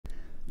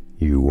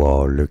You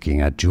are looking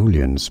at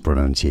Julian's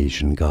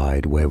pronunciation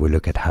guide, where we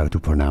look at how to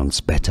pronounce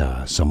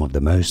better some of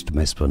the most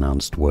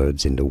mispronounced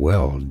words in the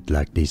world,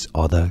 like this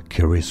other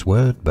curious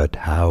word. But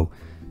how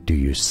do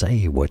you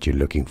say what you're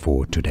looking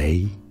for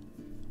today?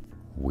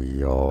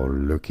 We are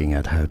looking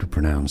at how to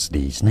pronounce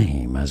these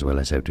names, as well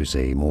as how to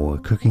say more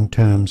cooking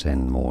terms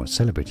and more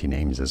celebrity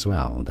names as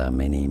well. There are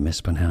many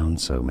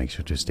mispronounced, so make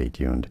sure to stay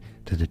tuned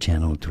to the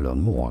channel to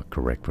learn more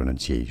correct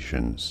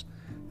pronunciations.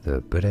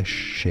 The British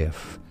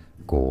chef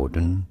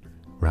Gordon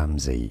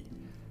Ramsay.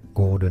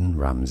 Gordon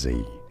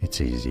Ramsay.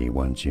 It's easy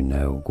once you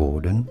know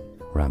Gordon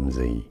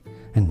Ramsay.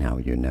 And now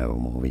you know.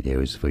 More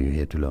videos for you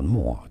here to learn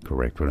more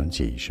correct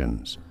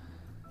pronunciations.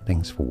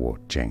 Thanks for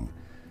watching.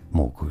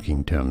 More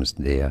cooking terms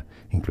there,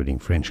 including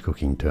French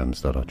cooking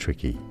terms that are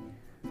tricky.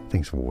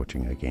 Thanks for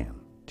watching again.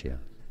 Cheers.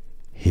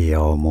 Here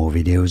are more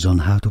videos on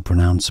how to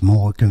pronounce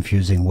more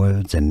confusing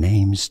words and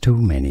names too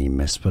many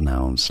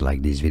mispronounced.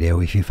 Like this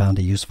video if you found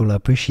it useful. I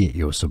appreciate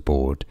your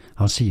support.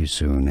 I'll see you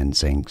soon and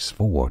thanks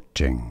for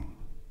watching.